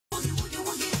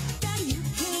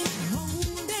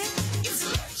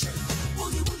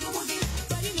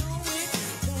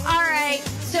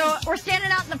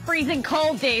the freezing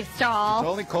cold, Dave Stahl. It's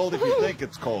only cold if you think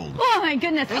it's cold. Oh, my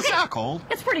goodness. It's not cold.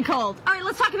 It's pretty cold. All right,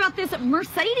 let's talk about this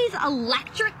Mercedes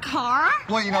electric car.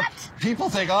 Well, you know, people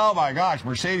think, oh, my gosh,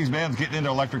 Mercedes-Benz getting into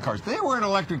electric cars. They were in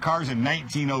electric cars in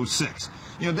 1906.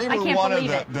 You know, they were one of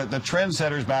the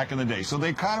trendsetters back in the day. So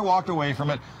they kind of walked away from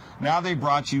it. Now they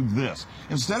brought you this.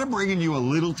 Instead of bringing you a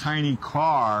little tiny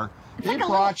car, they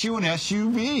brought you an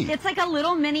SUV. It's like a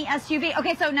little mini SUV.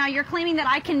 Okay, so now you're claiming that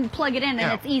I can plug it in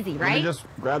and it's easy, right? Let me just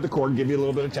grab the cord, give you a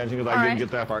little bit of tension because I didn't get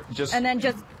that part. And then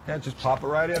just pop it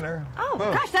right in there. Oh,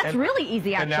 gosh, that's really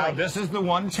easy, actually. And now this is the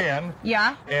 110.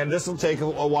 Yeah. And this will take a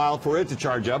while for it to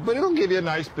charge up, but it'll give you a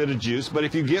nice bit of juice. But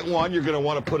if you get one, you're going to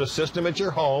want to put a system at your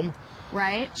home.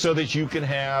 Right. So that you can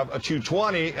have a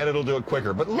 220 and it'll do it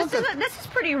quicker. But look, this is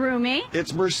pretty roomy.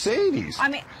 It's Mercedes.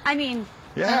 I mean,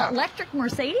 an electric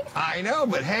Mercedes? I know,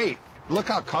 but hey, look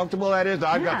how comfortable that is.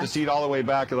 I've got the seat all the way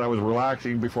back as I was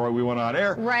relaxing before we went on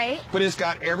air. Right. But it's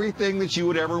got everything that you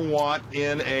would ever want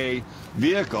in a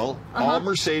vehicle, all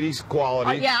Mercedes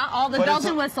quality. Yeah, all the bells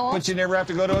and whistles. But you never have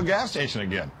to go to a gas station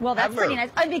again. Well, that's pretty nice.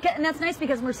 And that's nice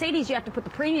because Mercedes, you have to put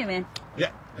the premium in. Yeah.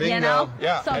 Bingo. You know?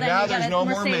 Yeah. So and now there's no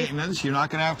more maintenance. You're not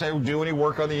going to have to do any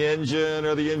work on the engine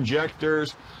or the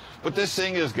injectors. But this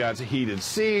thing has got heated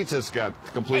seats. It's got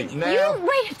complete nav.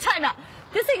 Wait, time out.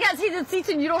 This thing has heated seats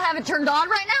and you don't have it turned on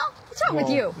right now? What's wrong with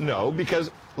you? No,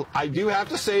 because I do have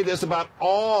to say this about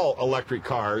all electric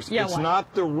cars. Yeah, it's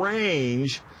not the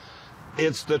range.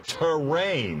 It's the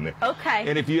terrain. Okay.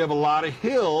 And if you have a lot of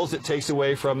hills, it takes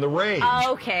away from the range.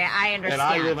 Okay, I understand. And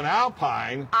I live in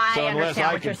Alpine, so unless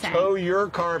I can tow your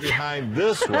car behind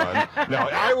this one, no,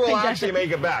 I will actually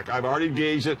make it back. I've already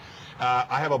gauged it.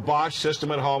 I have a Bosch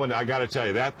system at home, and I got to tell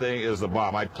you, that thing is the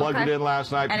bomb. I plugged it in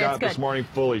last night, got it this morning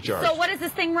fully charged. So what does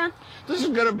this thing run? This is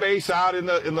going to base out in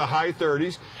the high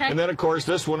 30s, and then of course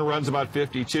this one runs about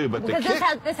 52. But because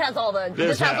this has all the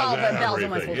bells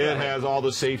and whistles. It has all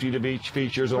the safety to beach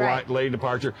features, a lane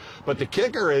departure. But the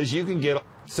kicker is you can get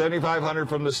 $7,500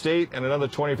 from the state and another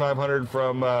 $2,500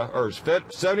 from or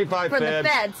 75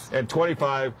 feds and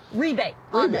 25 rebate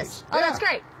on this. Oh, that's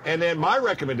great. And then my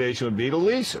recommendation would be to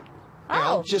lease it. You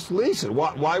know, just lease it.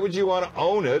 Why would you want to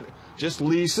own it? Just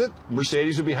lease it.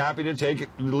 Mercedes would be happy to take it,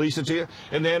 lease it to you.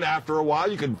 And then after a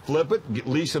while, you can flip it,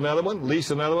 lease another one,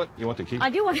 lease another one. You want the key? I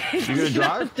do want to. You going to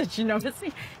drive? Did you notice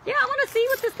me? Yeah, I want to see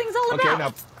what this thing's all about. Okay,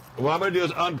 now, what I'm going to do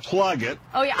is unplug it.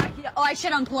 Oh, yeah. Oh, I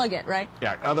should unplug it, right?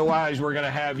 Yeah, otherwise we're going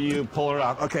to have you pull it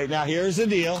off. Okay, now here's the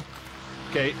deal.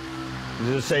 Okay, does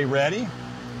it say ready?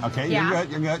 Okay, you're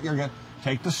good, you're good, you're good.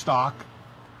 Take the stock.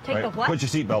 Take the what? Put your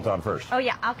seatbelt on first. Oh,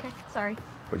 yeah, okay, sorry.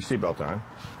 Put your seatbelt on.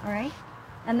 All right,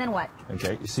 and then what?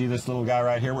 Okay, you see this little guy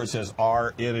right here where it says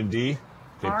R, N, and D?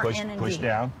 Okay, push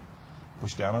down.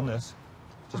 Push down on this.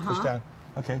 Just push down.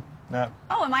 Okay, now.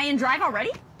 Oh, am I in drive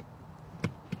already?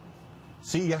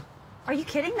 See ya. Are you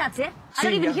kidding? That's it? I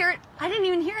don't even hear it. I didn't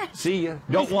even hear it. See ya.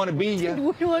 Don't want to be ya.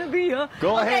 Don't want to be ya.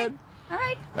 Go ahead. All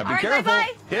right. Now be careful.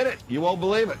 Bye-bye. Hit it. You won't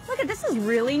believe it. Look at this. Is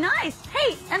really nice.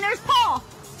 Hey, and there's Paul.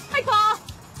 Hi, Paul.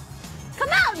 Come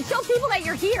out and show people that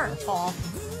you're here, Paul.